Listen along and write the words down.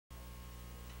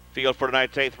Field for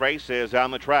tonight's 8th race is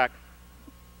on the track.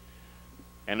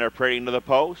 And they're parading to the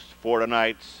post for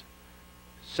tonight's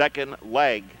second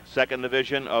leg, second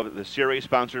division of the series,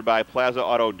 sponsored by Plaza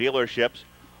Auto Dealerships.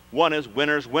 One is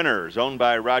Winners Winners, owned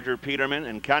by Roger Peterman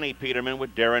and Connie Peterman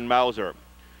with Darren Mauser.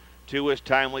 2 is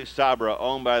Timely Sabra,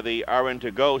 owned by the Arwen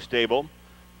To Go stable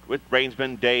with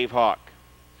Brainsman Dave Hawk.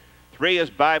 3 is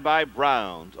Bye Bye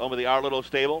Browns, owned by the Our Little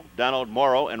stable, Donald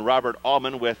Morrow and Robert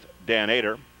Allman with Dan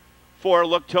Ader. 4,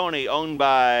 Look Tony, owned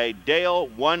by Dale,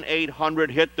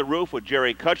 1-800 Hit the Roof with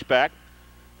Jerry Kutchback.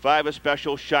 5 is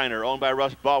Special Shiner, owned by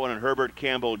Russ Baldwin and Herbert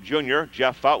Campbell Jr.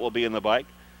 Jeff Fout will be in the bike.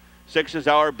 6 is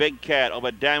Our Big Cat, owned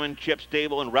by Diamond Chip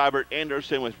Stable and Robert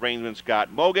Anderson with Rainman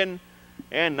Scott Mogan.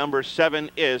 And number 7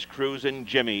 is Cruisin'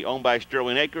 Jimmy, owned by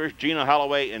Sterling Akers, Gina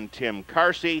Holloway, and Tim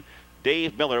Carsey.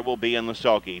 Dave Miller will be in the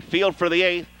sulky. Field for the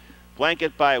 8th,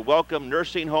 blanket by Welcome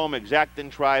Nursing Home, exact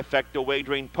and trifecta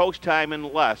wagering, post time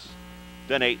in less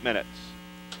than 8 minutes.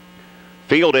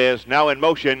 Field is now in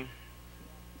motion.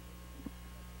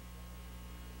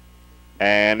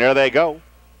 And there they go.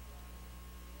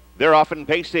 They're off and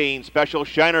pacing. Special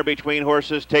Shiner between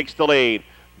horses takes the lead.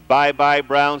 Bye Bye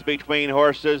Browns between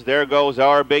horses. There goes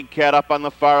Our Big Cat up on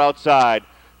the far outside.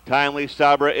 Timely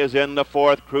Sabra is in the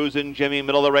 4th. Cruisin' Jimmy,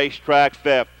 middle of the racetrack,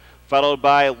 5th. Followed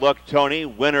by Look Tony.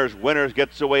 Winners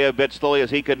gets away a bit slowly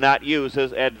as he could not use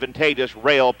his advantageous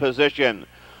rail position.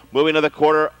 Moving to the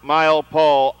quarter-mile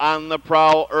pole, on the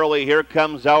prowl early. Here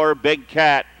comes Our Big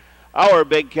Cat. Our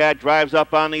Big Cat drives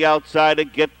up on the outside to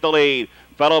get the lead.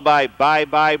 Followed by Bye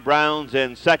Bye Browns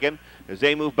in 2nd as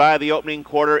they move by the opening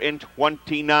quarter in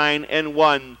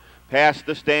 29-1. Past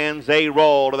the stands they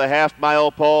roll to the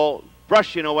half-mile pole,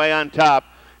 brushing away on top.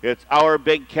 It's Our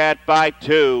Big Cat by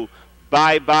 2.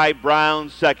 Bye Bye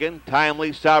Browns 2nd.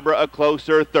 Timely Sabra a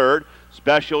closer 3rd.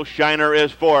 Special Shiner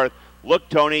is 4th. Look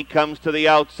Tony comes to the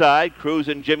outside.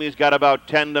 Cruisin' Jimmy's got about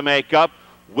 10 to make up.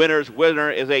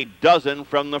 Winner is a dozen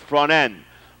from the front end.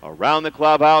 Around the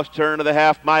clubhouse, turn to the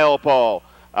half-mile pole.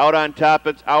 Out on top,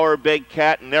 it's Our Big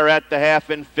Cat, and they're at the half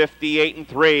in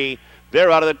 58-3.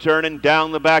 They're out of the turn and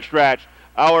down the backstretch.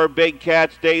 Our Big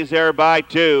Cat stays there by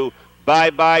 2.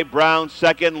 Bye Bye Brown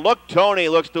 2nd. Look Tony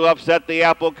looks to upset the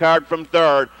apple cart from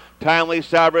 3rd. Timely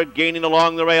Sabra gaining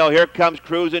along the rail. Here comes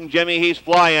Cruisin' Jimmy. He's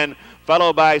flying.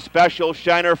 Followed by Special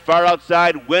Shiner far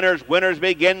outside. Winners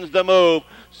begins the move.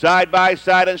 Side by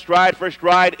side and stride for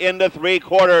stride into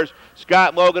 3/4.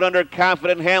 Scott Mogan under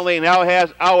confident handling now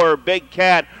has Our Big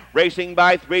Cat racing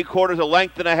by 3/4, a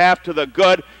length and a half to the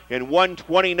good. In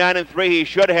 1:29-3, he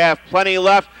should have plenty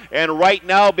left. And right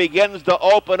now begins to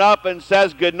open up and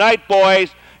says goodnight, boys,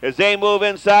 as they move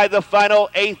inside the final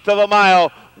 1/8 of a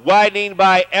mile. Widening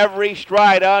by every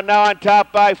stride. Now on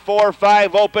top by 4 or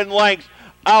 5 open lengths.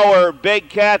 Our Big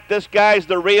Cat, this guy's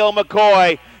the real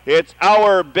McCoy. It's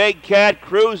Our Big Cat,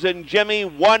 Cruisin' Jimmy,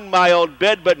 1 mild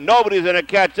bid, but nobody's going to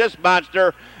catch this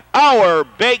monster. Our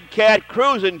Big Cat,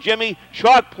 Cruisin' Jimmy,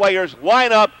 chalk players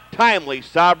line up. Timely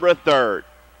Sabra 3rd.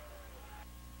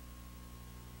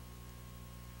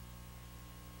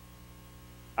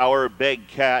 Our Big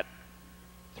Cat,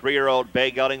 3-year-old bay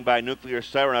gelding by Nuclear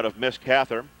Siren out of Miss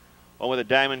Cather. One with a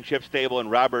Diamond Chip Stable and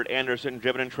Robert Anderson,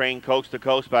 driven and trained coast to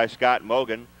coast by Scott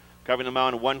Mogan. Covering the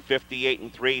mound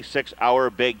 158-3, 6 Our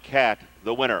Big Cat,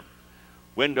 the winner.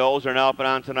 Windows are now open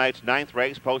on tonight's 9th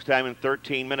race. Post time in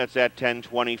 13 minutes at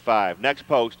 10:25. Next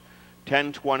post,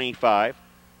 10:25.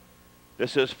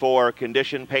 This is for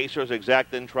Condition Pacers,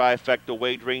 exact and trifecta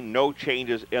wagering. No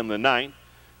changes in the 9th.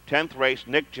 10th race,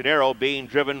 Nick Gennaro being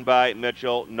driven by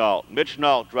Mitchell Nault. Mitch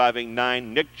Nault driving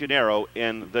 9, Nick Gennaro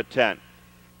in the 10th.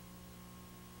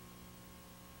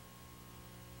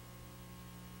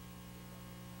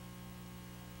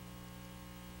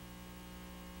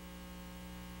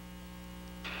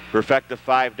 Perfecta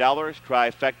 $5,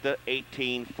 trifecta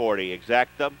 $18.40.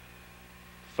 Exacta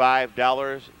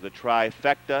 $5, the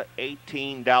trifecta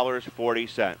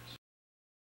 $18.40.